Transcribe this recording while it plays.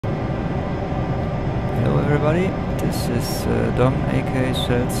everybody, this is Dom aka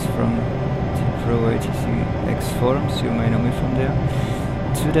Shells from the Pro ATC X forums, you may know me from there.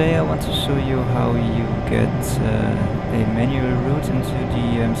 Today I want to show you how you get a manual route into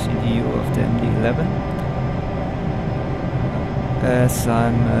the MCDU of the MD11. As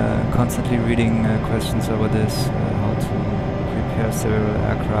I'm constantly reading questions over this, how to prepare several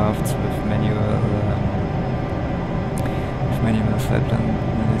aircraft with manual flight plan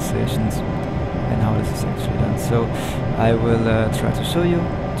analyzations, and how this is actually done. So I will try to show you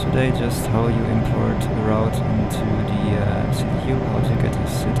today just how you import a route into the MCDU, how to get a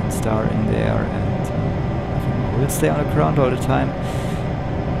sit and star in there, and we'll stay on the ground all the time.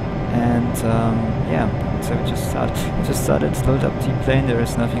 And yeah, so we just started, load up the plane. There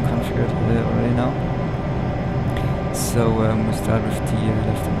is nothing configured already now. So we start with the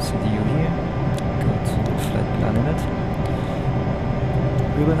left MCDU here, go to the flight plan in it.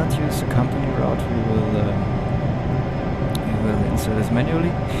 We will not use a company route, we will insert this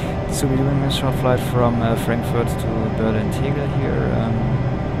manually. So we're doing a short flight from Frankfurt to Berlin-Tegel here.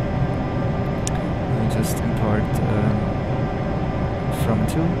 We'll just import from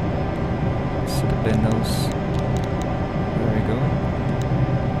 2, so the plane knows where we're going.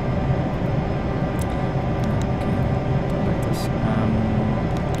 Okay, like this.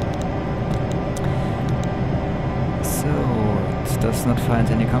 So does not find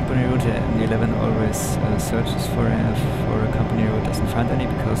any company route. The MD11 always searches for a company route, doesn't find any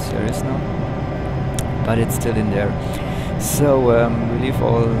because there is none, but it's still in there. So we leave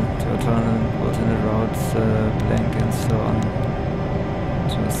all the alternate routes blank and so on.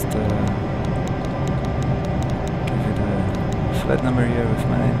 Just give it a flight number here with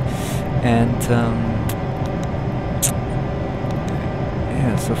my name, and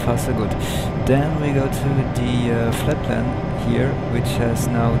yeah, so far so good. Then we go to the flight plan here, which has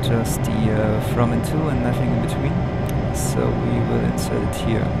now just the from and to and nothing in between. So we will insert it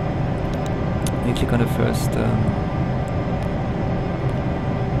here. You click on the first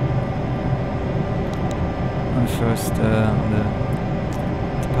on the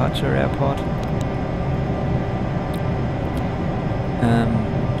departure airport,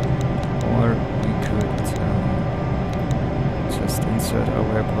 or we could just insert our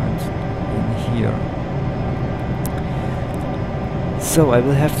waypoint in here. So I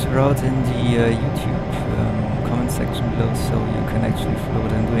will have the route in the YouTube comment section below, so you can actually follow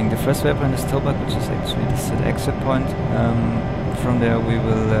what I'm doing. The first waypoint is TOBAK, which is actually the set exit point. From there we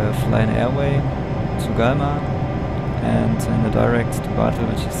will fly an airway to GALMA, and in the direct to BATEL,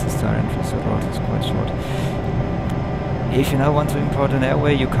 which is the star entry, so the route is quite short. If you now want to import an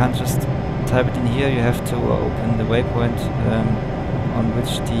airway, you can't just type it in here, you have to open the waypoint on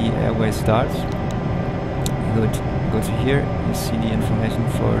which the airway starts. Go to here, you see the information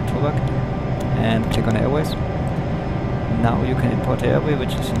for TOBAK, and click on Airways. Now you can import the airway,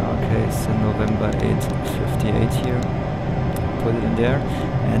 which is in our case November 858 here. Put it in there,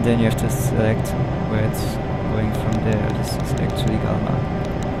 and then you have to select where it's going from there. This is actually GALMA.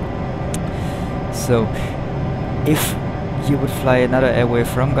 So if you would fly another airway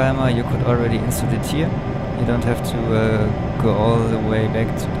from GALMA, you could already insert it here. You don't have to go all the way back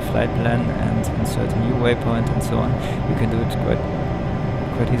to the flight plan and insert a new waypoint and so on. You can do it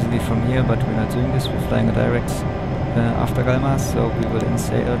quite easily from here, but we're not doing this. We're flying a direct after GALMA, so we will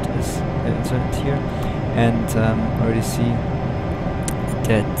insert it here, and already see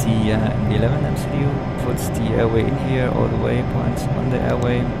that the MD11 MCDU puts the airway in here, all the waypoints on the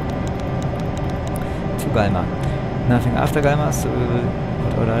airway to GALMA. Nothing after GALMA, so we will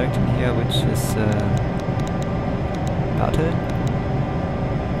put our direct in here, which is BATEL.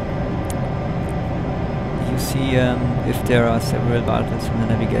 You see if there are several BATELs in the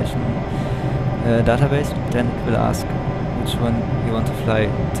navigation database, then it will ask which one you want to fly.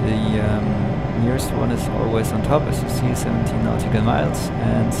 The nearest one is always on top, as you see, 17 nautical miles,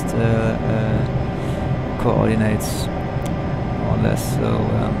 and the coordinates more or less. So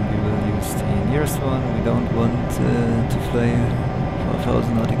we will use the nearest one. We don't want to fly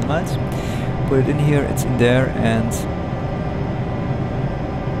 4,000 nautical miles. Put it in here, it's in there, and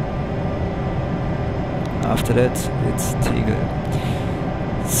after that it's Tegel.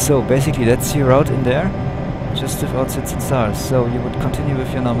 So basically that's your route in there, just without sits and stars. So you would continue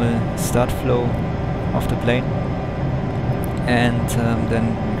with your normal start flow of the plane, and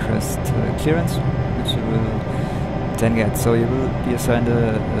then request clearance, which you will then get. So you will be assigned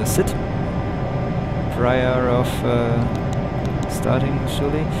a sit prior of starting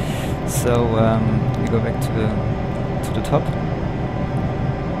surely. So you go back to the top,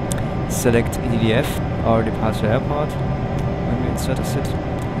 select EDDF, our departure airport, when we insert a sit,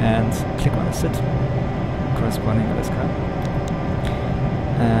 and click on a sit. corresponding LSK.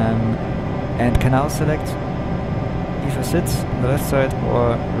 And can now select either sits on the left side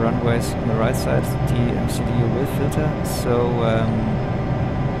or runways on the right side. The MCDU will filter, so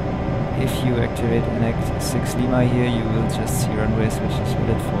if you activate Enact 6 Lima here, you will just see runways which is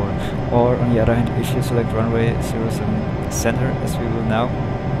valid for. Or on the other hand, if you select runway 07 center, as we will now,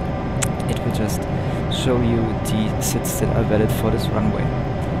 it will just show you the sits that are valid for this runway.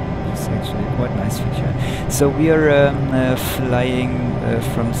 It's actually a quite nice feature. So we are flying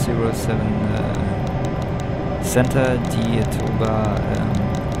from 07 center, the TOBAK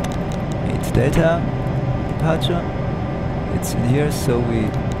 8 Delta departure. It's in here, so we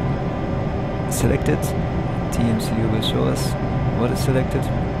select it. The MCDU will show us what is selected,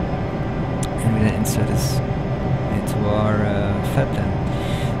 and we then insert this into our flight plan.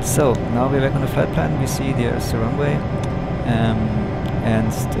 So now we're back on the flight plan. We see there's the runway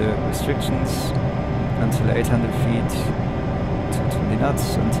and the restrictions until 800 feet to 20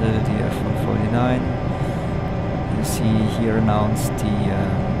 knots until the F149. You see here announced the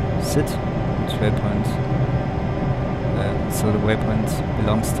SID, which waypoint. So the waypoint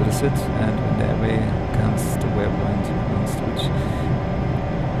belongs to the SID, and when the airway comes, the waypoint belongs to which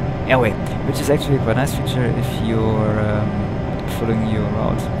airway, which is actually a quite nice feature if you're following your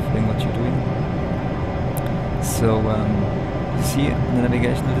route, following what you're doing. So you see on the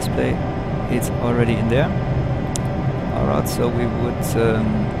navigational display, it's already in there. Alright, so we would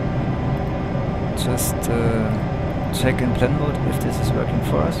just check in plan mode if this is working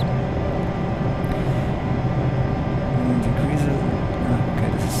for us. And increase it.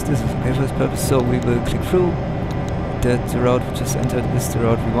 Okay, this is okay for this purpose. So we will click through that the route we just entered is the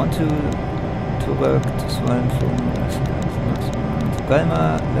route we want to work, to swim from to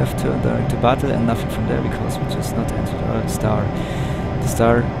GALMA, left turn direct to BATEL, and nothing from there because we just not entered our star. The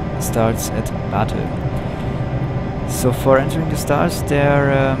star starts at BATEL. So for entering the stars,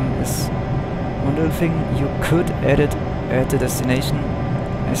 there is one little thing. You could edit at the destination,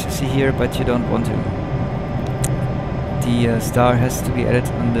 as you see here, but you don't want to. The star has to be added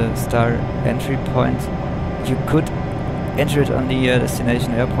on the star entry point. You could enter it on the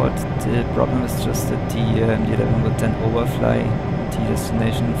destination airport. The problem is just that the MD11 would then overfly the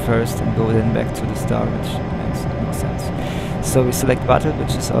destination first and go then back to the star, which makes no sense. So we select BATEL,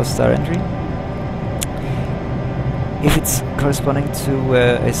 which is our star entry. If it's corresponding to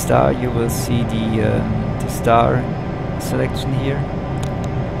a star, you will see the star selection here.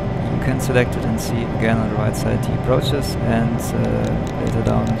 You can select it and see again on the right side the approaches, and later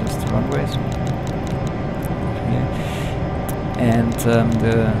down just the runways. Here. And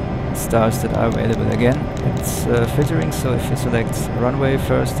the stars that are available again, it's filtering, so if you select runway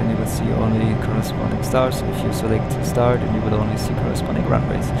first, then you will see only corresponding stars. If you select star, then you will only see corresponding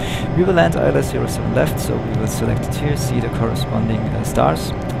runways. We will land ILS 07 left, so we will select it here, see the corresponding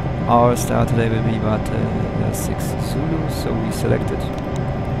stars. Our star today will be BATEL 6 Zulu, so we select it.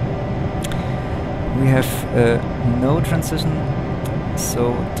 We have no transition,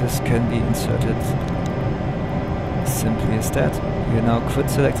 so this can be inserted simply as that. You now could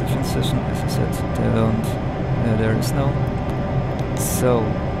select a transition, as I said, there is no. So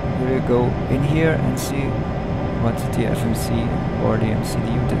we will go in here and see what the FMC or the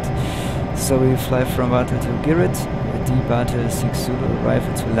MCDU did. So we fly from BATEL to Girit, the BATEL 6 Zulu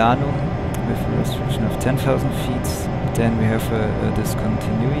arrival to Lanum with a restriction of 10,000 feet. Then we have a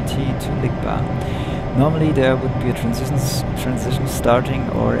discontinuity to Ligba. Normally there would be a transition starting,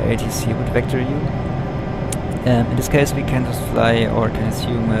 or ATC would vector you. In this case we can just fly, or can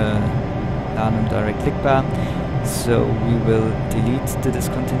assume Lanum direct Ligba, so we will delete the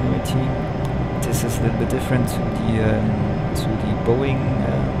discontinuity. This is a little bit different to the Boeing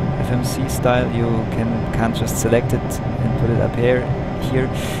FMC style. You can't just select it and put it up here. You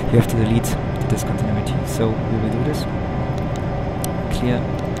have to delete the discontinuity. So we will do this. Clear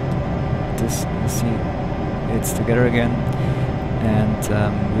this. You see it's together again, and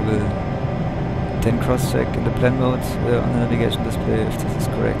we will then cross-check in the plan mode on the navigation display if this is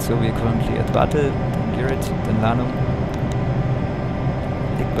correct. So we are currently at BATEL, then Girit, then Lanum,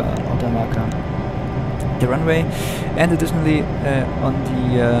 Ligba, Automarker, the runway, and additionally on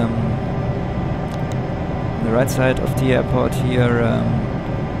the right side of the airport here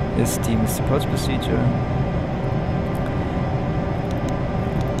is the missed approach procedure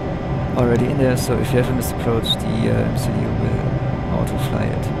already in there. So if you have a missed approach, the MCDU will auto-fly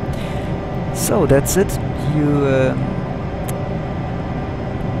it. So that's it. You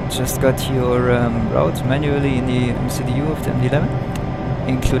just got your route manually in the MCDU of the MD11,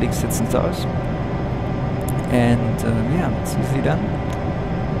 including sits and stars. And yeah, it's easily done.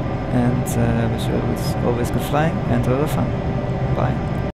 and wish you always good flying and a lot of fun. Bye.